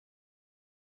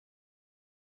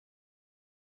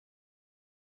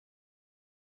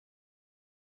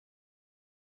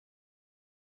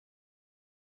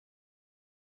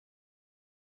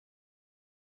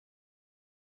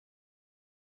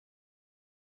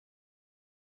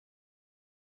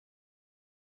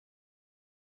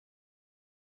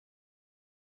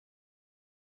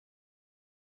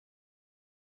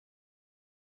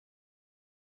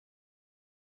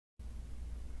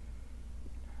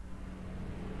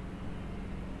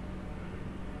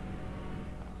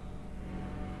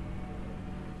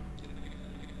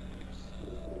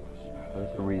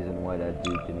the reason why that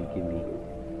dude didn't give me,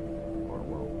 or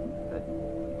well,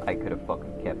 that I could have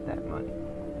fucking kept that money.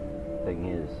 Thing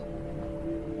is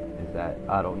that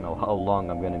I don't know how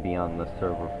long I'm gonna be on the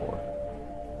server for.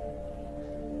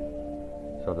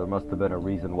 So there must have been a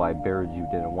reason why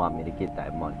Barraju didn't want me to get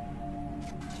that money.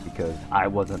 Because I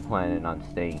wasn't planning on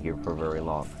staying here for very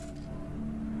long.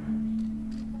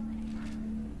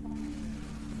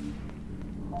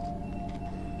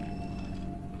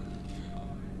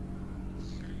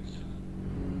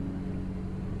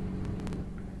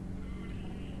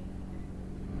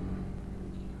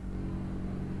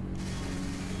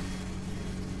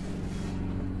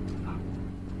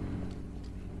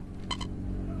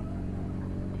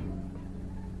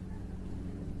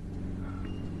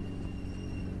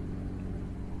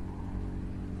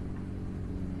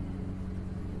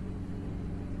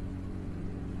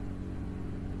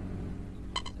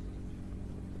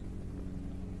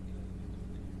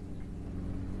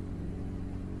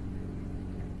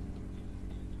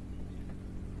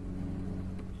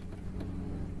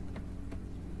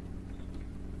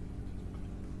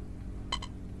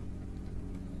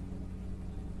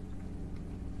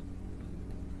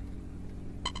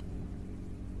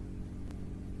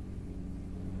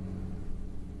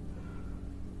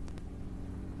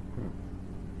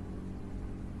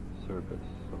 Service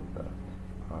so that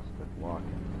hostage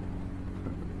walking.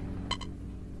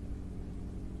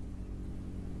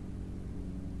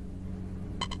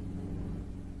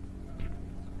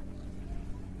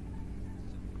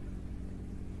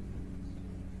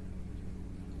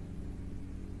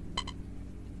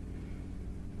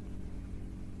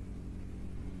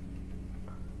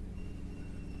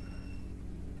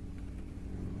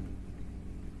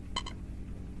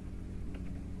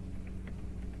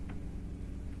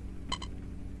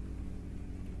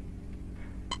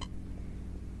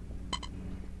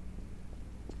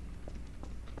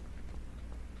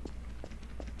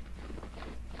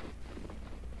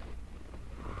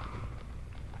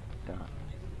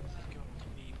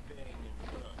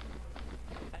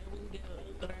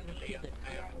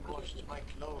 My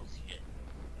clothes yet.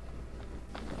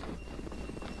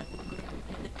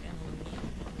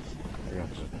 I got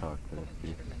to talk to this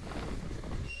dude.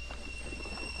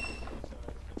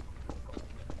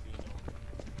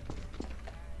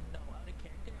 No, out of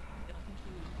character. I don't think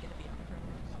he was gonna be on the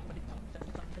server. Somebody said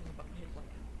something about his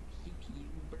like CPU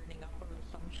burning up or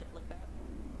some shit like that.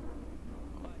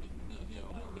 But he'll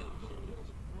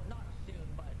well, not soon,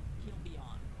 but he'll be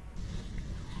on.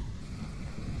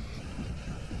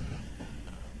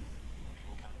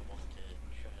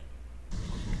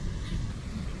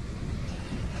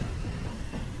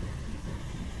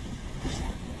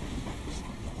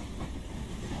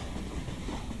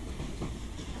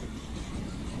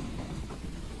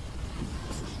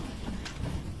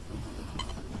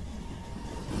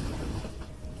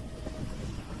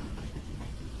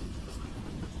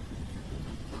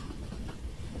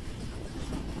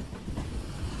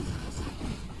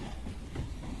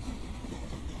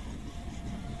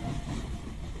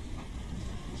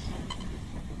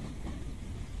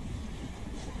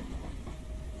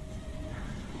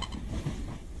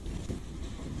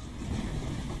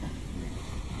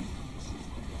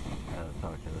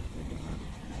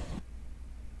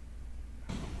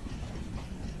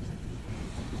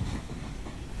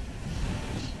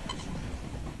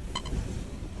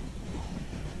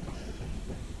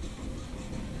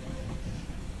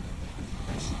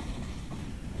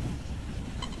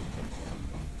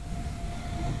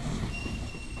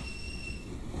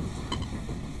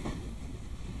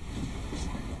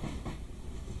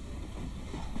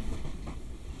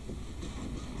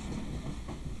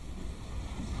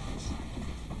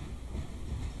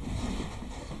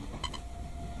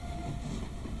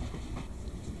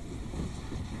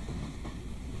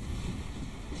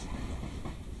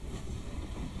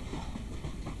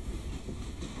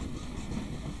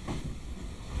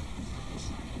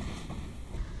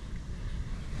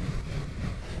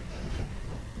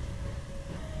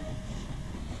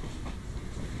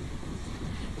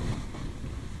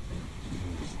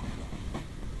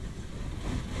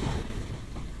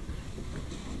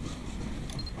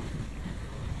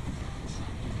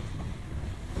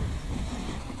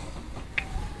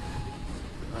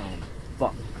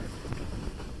 Fuck.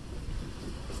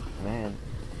 Man.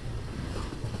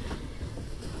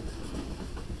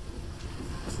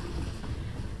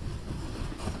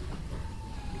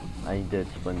 I need to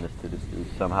explain this to this dude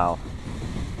somehow.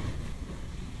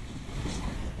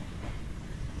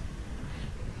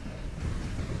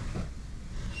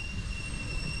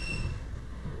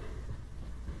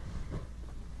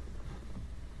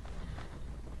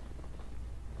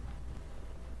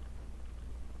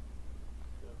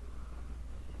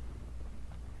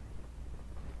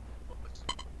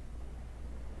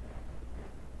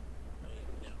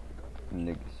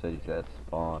 Nigga said he's at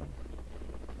spawn.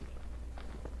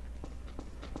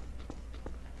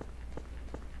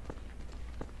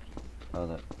 Oh,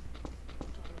 that.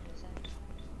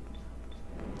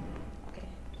 Okay.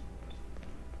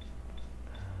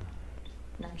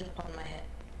 Now jump on my head.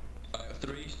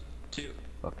 3, 2.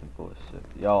 Fucking bullshit.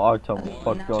 Yo, Artem, what the Okay,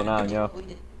 fuck's now going check on, out yo? what we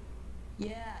did.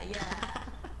 Yeah.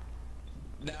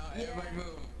 Now everybody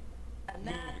move. And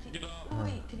now, Get off.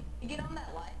 wait, can you get on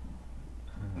that light?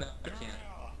 No, I can't.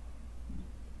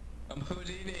 I'm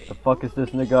Houdini. The fuck is this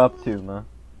nigga up to, man?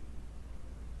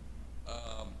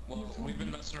 Well, we've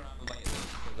been messing around lately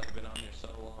because I've been on here so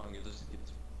long, it just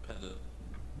gets repetitive.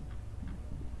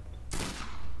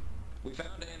 We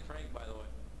found Anne Frank, by the way.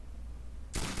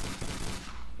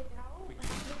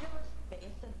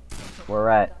 Where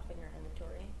at?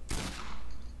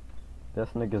 This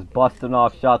nigga's busting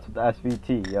off shots with the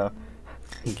SVT, yo.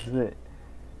 Shit.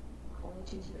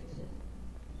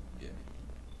 Yeah.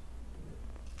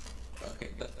 Okay,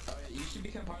 you should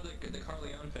become part of the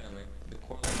Corleone family. The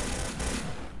Corleone family.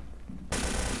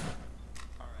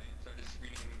 Alright, so just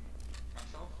rename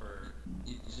myself, or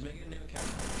you just make a new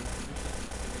account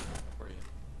for you.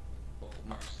 Well,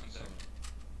 Mark's so.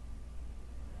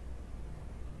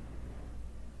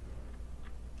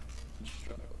 Just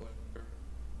drop it, whatever.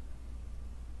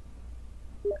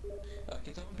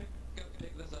 Can someone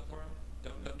pick this up for him?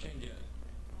 Don't change yet.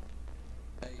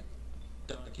 Hey,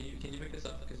 Don, can you pick this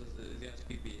up? Because the guy's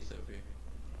PP's over here.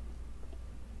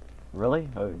 Really?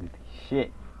 Oh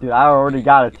shit, dude! I already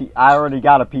got a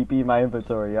PP in my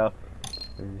inventory, yo.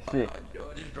 Shit.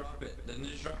 Just drop it. Then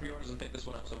just drop yours and pick this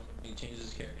one up. So when he changes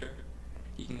his character,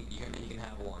 he can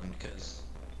have one, because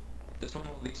this one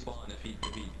will respawn if he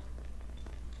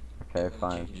Okay,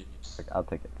 fine. I'll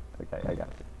take it. Okay, I got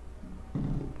it.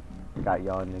 I got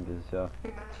y'all niggas, yo. I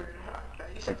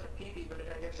used to have a PP, but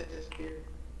I guess it disappeared.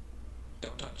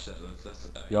 Don't touch that. That's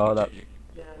yo, hold up.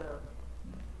 Yeah, I know.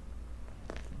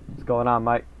 What's going on,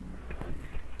 Mike?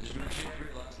 Just make sure you have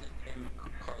your last name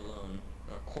Corleone.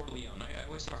 Or Corleone. I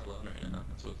always say Corleone right now.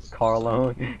 That's what's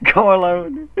Carlone.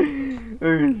 Carlone.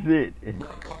 Oh shit.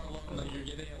 Like Corleone, like you're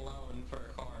getting a loan for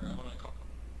a car. I want a car.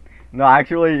 No,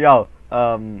 actually, yo.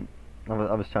 I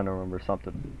was trying to remember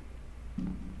something.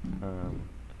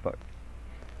 Fuck.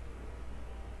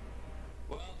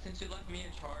 Well, since you left me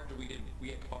in charge, we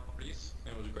had parties.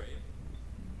 It was great.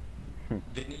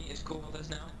 Vinny is cool with us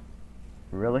now.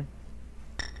 Really?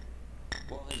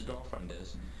 Well, his girlfriend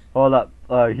is. Hold up.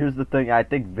 Here's the thing. I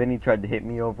think Vinny tried to hit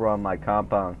me over on my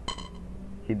compound.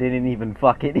 He didn't even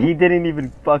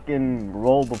fucking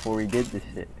roll before he did this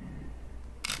shit.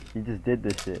 He just did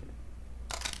this shit.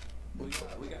 We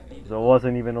got beat. So it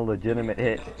wasn't even a legitimate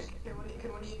hit. Can one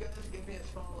of you guys give me a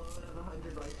small loan of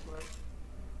 100 likes worth?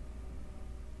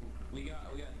 We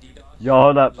got DDoS. Yo,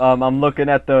 hold up. I'm looking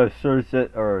at the Serbishi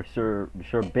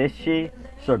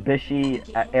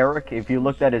Eric. If you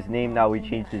looked at his name now, we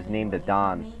changed his name to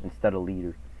Don instead of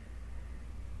Leader.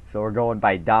 So we're going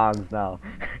by Dons now.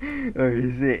 Oh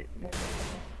shit.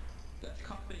 That's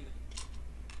copying.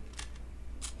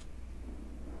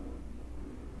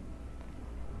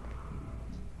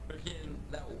 Freaking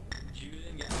that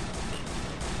Julian guy.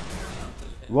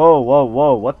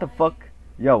 Whoa, what the fuck?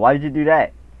 Yo, why did you do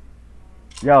that?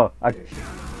 Yo,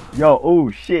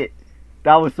 oh shit.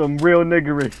 That was some real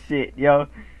niggerish shit, yo.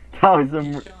 That was some...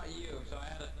 He shot you, so I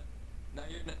had to... No,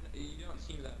 you don't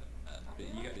seem that...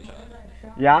 you got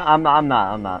shot. Yeah, I'm not.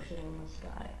 Alright,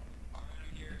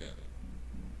 here we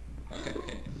go.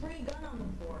 Okay. Free gun on the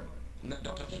floor. No,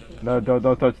 don't touch it. No,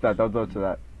 don't touch that, don't touch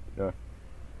that. Yeah.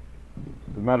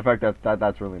 As a matter of fact,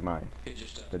 that's really mine, Hey,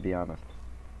 just, to be honest.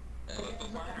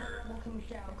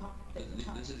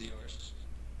 This is yours.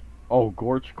 Oh,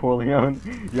 Gorch, Corleone.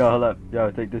 Yo, hold up.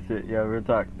 Yo, take this shit. Yo, real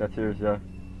talk. That's yours, yo.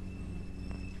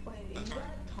 Wait, you got a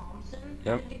Thompson?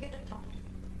 Yep. Did you get a Thompson?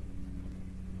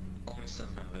 Only some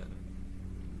have it.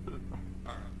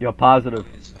 Alright. Yo, positive.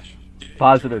 It's special. Dude,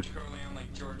 Positive. George Corleone,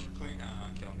 like George Clooney.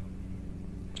 Kill him.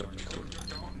 George,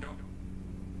 don't.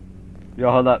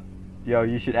 Yo, hold up. Yo,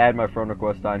 you should add my friend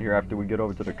request on here after we get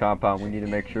over to the compound. We need to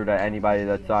make sure that anybody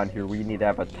that's on here, we need to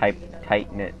have a tight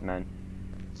knit, man.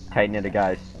 Tight knit of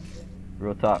guys.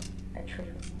 Real talk.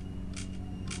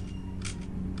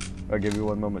 I'll give you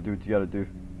one moment, do what you gotta do.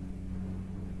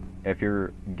 If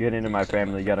you're getting into my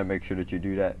family, you gotta make sure that you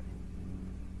do that.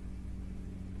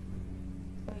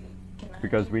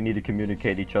 Because we need to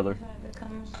communicate each other.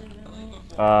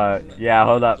 Yeah,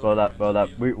 hold up.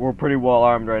 We're pretty well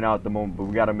armed right now at the moment, but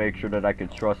we gotta make sure that I can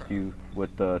trust you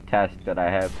with the task that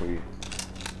I have for you.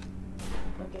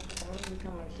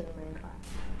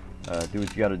 Do what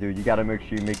you gotta do. You gotta make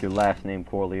sure you make your last name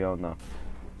Corleone, though.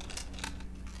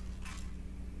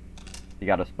 You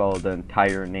gotta spell the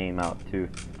entire name out too.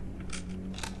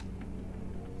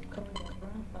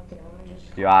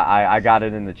 Yeah, I got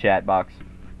it in the chat box.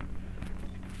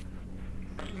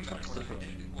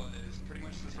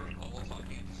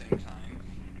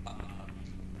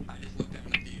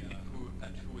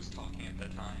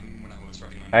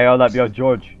 Hey, hold up, yo,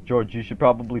 George, you should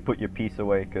probably put your piece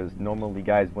away, because normally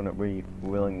guys wouldn't be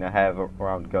willing to have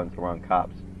around guns around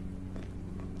cops.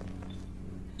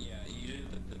 Yeah, you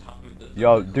did the top of the...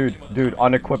 Yo, dude,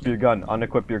 unequip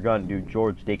your gun, dude.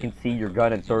 George, they can see your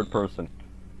gun in third person.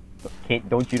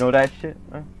 Don't you know that shit?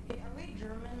 Huh?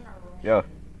 Yo,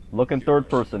 look in third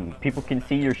person. People can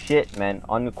see your shit, man.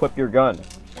 Unequip your gun.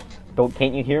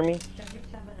 Can't you hear me?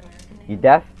 You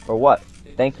deaf or what?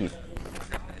 Thank you.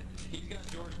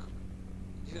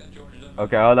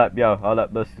 Okay, hold up, yo, hold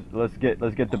up. Let's get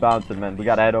the bouncing, man. We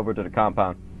gotta head over to the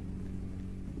compound.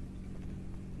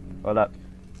 Hold up.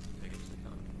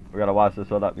 We gotta watch this.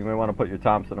 Hold up. You may want to put your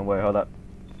Thompson away. Hold up.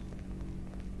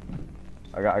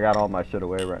 I got all my shit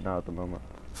away right now at the moment.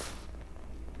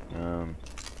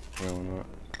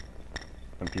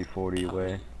 MP40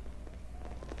 away.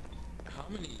 How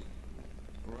many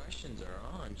Russians are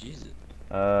on? Jesus.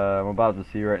 I'm about to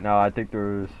see right now. I think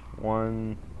there's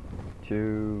 1,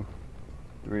 2,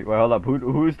 3. Wait, hold up.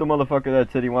 Who's the motherfucker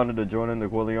that said he wanted to join in the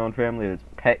Corleone family? It's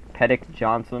Pettick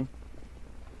Johnson.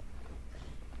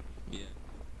 Yeah.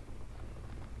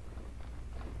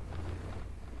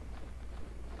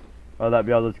 Hold up,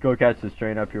 yo. Let's go catch this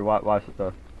train up here. Watch it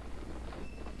though.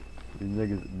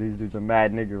 These dudes are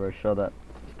mad niggerish. Show that.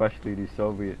 Especially these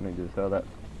Soviet niggas. Show that.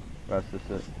 That's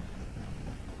just it.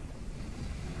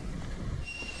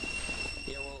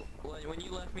 Yeah, well, when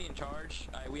you left me in charge,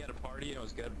 we had a party and it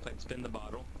was good. Played spin the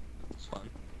bottle. It was fun.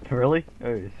 Really?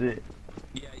 Oh shit.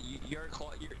 Yeah, you're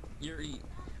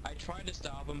I tried to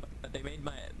stop them, but they made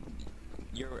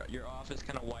your office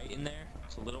kind of white in there.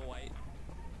 It's a little white.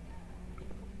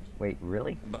 Wait,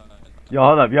 really? But Yo,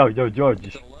 hold up, yo,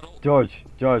 George,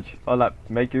 hold up.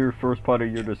 Make your first part of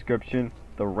your description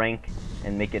the rank,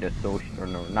 and make it associate, or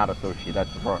no, not associate.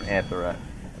 That's the part after that.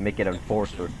 Make it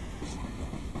enforcer.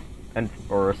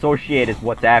 Or associate is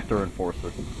what's after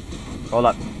enforcer. Hold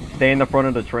up. Stay in the front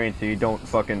of the train so you don't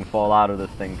fucking fall out of this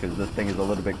thing, because this thing is a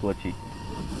little bit glitchy.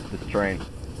 This train.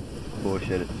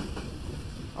 Bullshit it.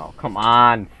 Oh, come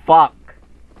on. Fuck.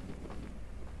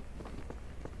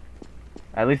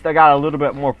 At least I got a little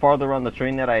bit more farther on the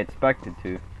train than I expected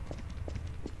to.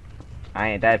 I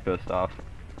ain't that pissed off.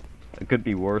 It could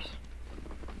be worse.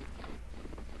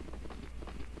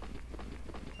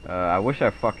 I wish I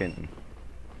fucking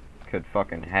could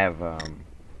fucking have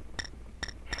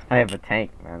I have a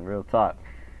tank, man, real talk.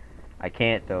 I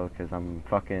can't though, cause I'm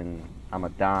a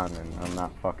Don and I'm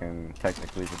not fucking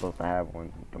technically supposed to have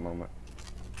one at the moment.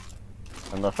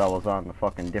 Unless I was on the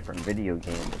fucking different video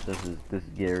game, but this is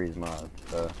Gary's mod,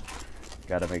 so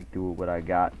gotta make do with what I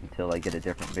got until I get a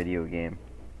different video game.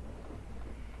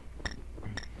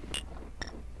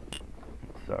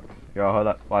 Sucks. Yo, hold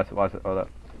up, watch it, hold up.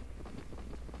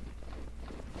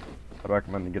 I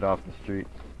recommend to get off the street.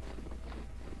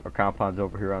 Our compound's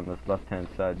over here on this left-hand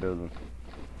side building.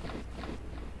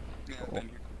 yeah, I've been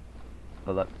here.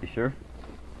 Hold up, you sure?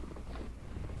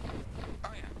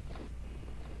 Oh yeah.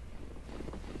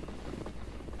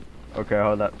 Okay,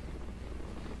 hold up.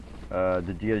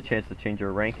 Did you get a chance to change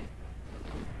your rank?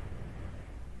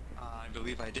 I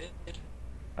believe I did.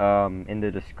 In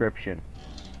the description.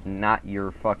 Not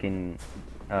your fucking,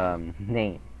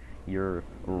 name. Your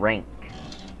rank.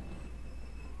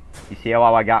 You see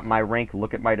how I got my rank?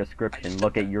 Look at my description.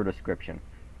 Look at your description.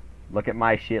 Look at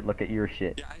my shit. Look at your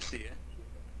shit. Yeah, I see it.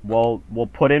 Well, we'll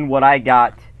put in what I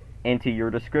got into your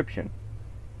description.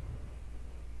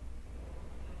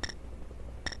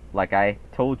 Like I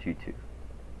told you to.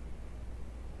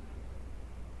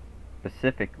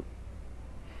 Specifically.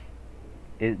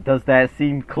 Does that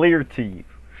seem clear to you?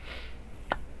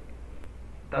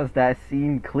 Does that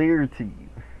seem clear to you?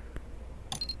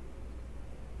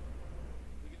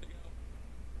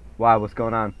 Why? What's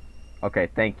going on? Okay,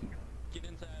 thank you. Get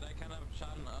inside. I kind of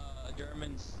shot a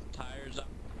German's tires up.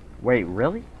 Wait,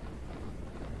 really?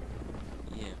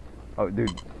 Yeah. Oh,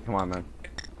 dude, come on, man.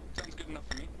 Sounds good enough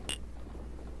for me.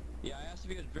 Yeah, I asked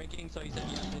if he was drinking, so he said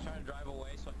yes. They tried to drive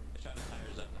away, so I shot his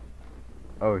tires up.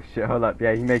 Oh shit, hold up.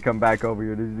 Yeah, he may come back over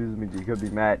here. He could be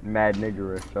mad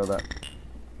niggerish. Hold up.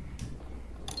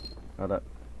 Hold up.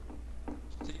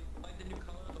 So you like the new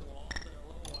color of the walls? They're a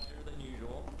little wider than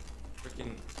usual.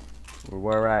 Freaking Where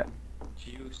we're at.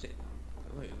 juice it.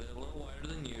 Wait, they're a little wider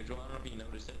than usual. I don't know if you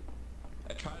noticed it.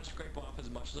 I tried to scrape off as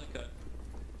much as I could.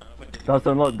 I don't know if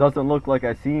I did. Doesn't look like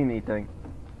I see anything.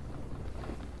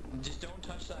 Just don't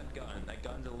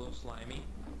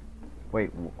Wait,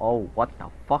 oh, what the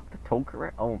fuck? The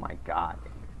Tokeret? Oh my god.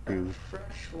 Dude.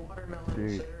 Fresh watermelon,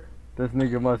 Dude. sir. This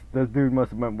dude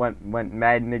must have went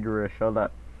mad niggerish. Hold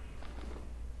up.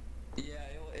 Yeah,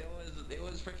 it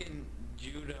was freaking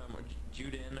Jude or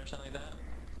something like that.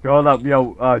 Hold up,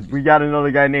 yo, we got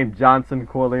another guy named Johnson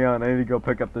Corleone. I need to go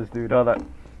pick up this dude. Hold up.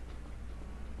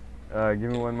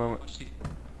 Give me one moment.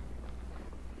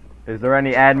 Is there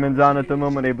any admins on at the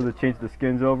moment able to change the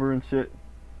skins over and shit?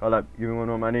 Hold up, give me one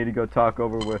moment. I need to go talk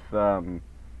over with, admin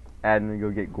and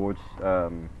go get Gorge,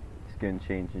 skin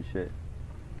change and shit.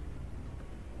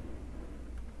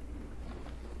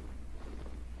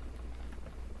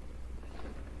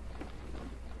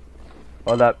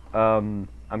 Hold up, I'm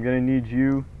gonna need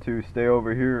you to stay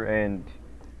over here and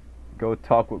go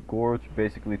talk with Gorge,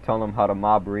 basically tell him how the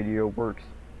mob radio works.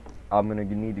 I'm gonna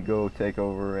need to go take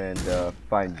over and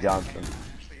find Johnson.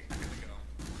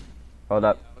 Hold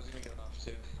up.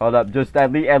 Hold up, just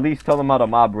at least tell him how the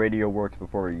mob radio works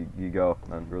before you go,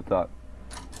 man, real talk.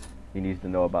 He needs to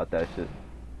know about that shit.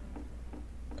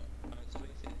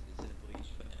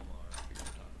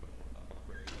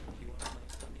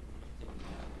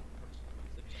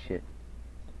 Shit.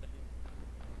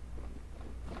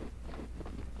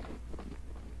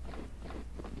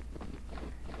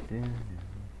 Yeah.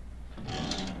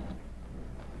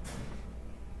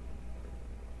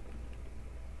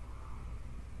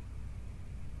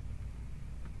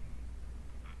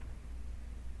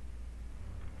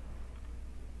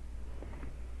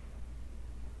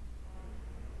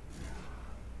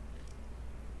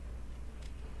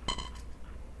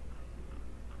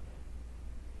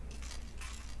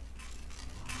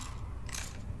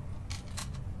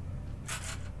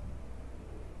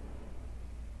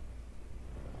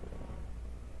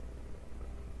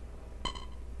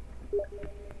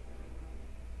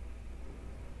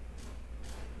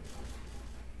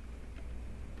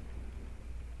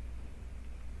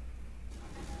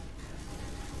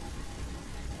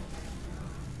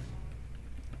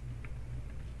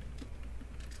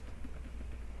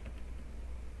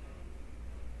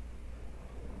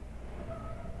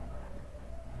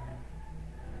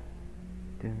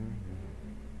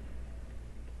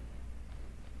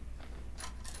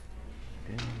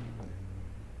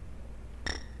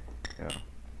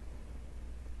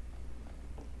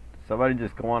 Somebody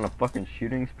just go on a fucking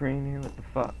shooting spree in here? What the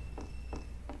fuck?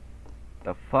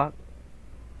 The fuck?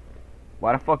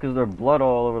 Why the fuck is there blood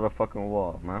all over the fucking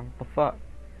wall, man? What the fuck?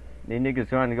 These niggas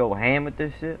trying to go ham with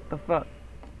this shit? What the fuck?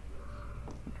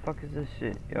 What the fuck is this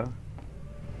shit, yo?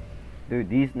 Dude,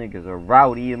 these niggas are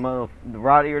rowdier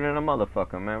than a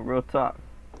motherfucker, man. Real talk.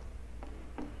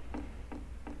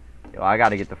 Yo, I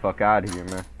gotta get the fuck out of here,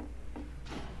 man.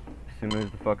 As soon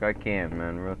as the fuck I can,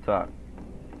 man. Real talk.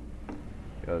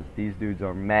 Because these dudes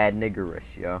are mad niggerish,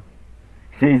 yo.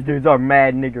 These dudes are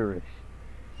mad niggerish.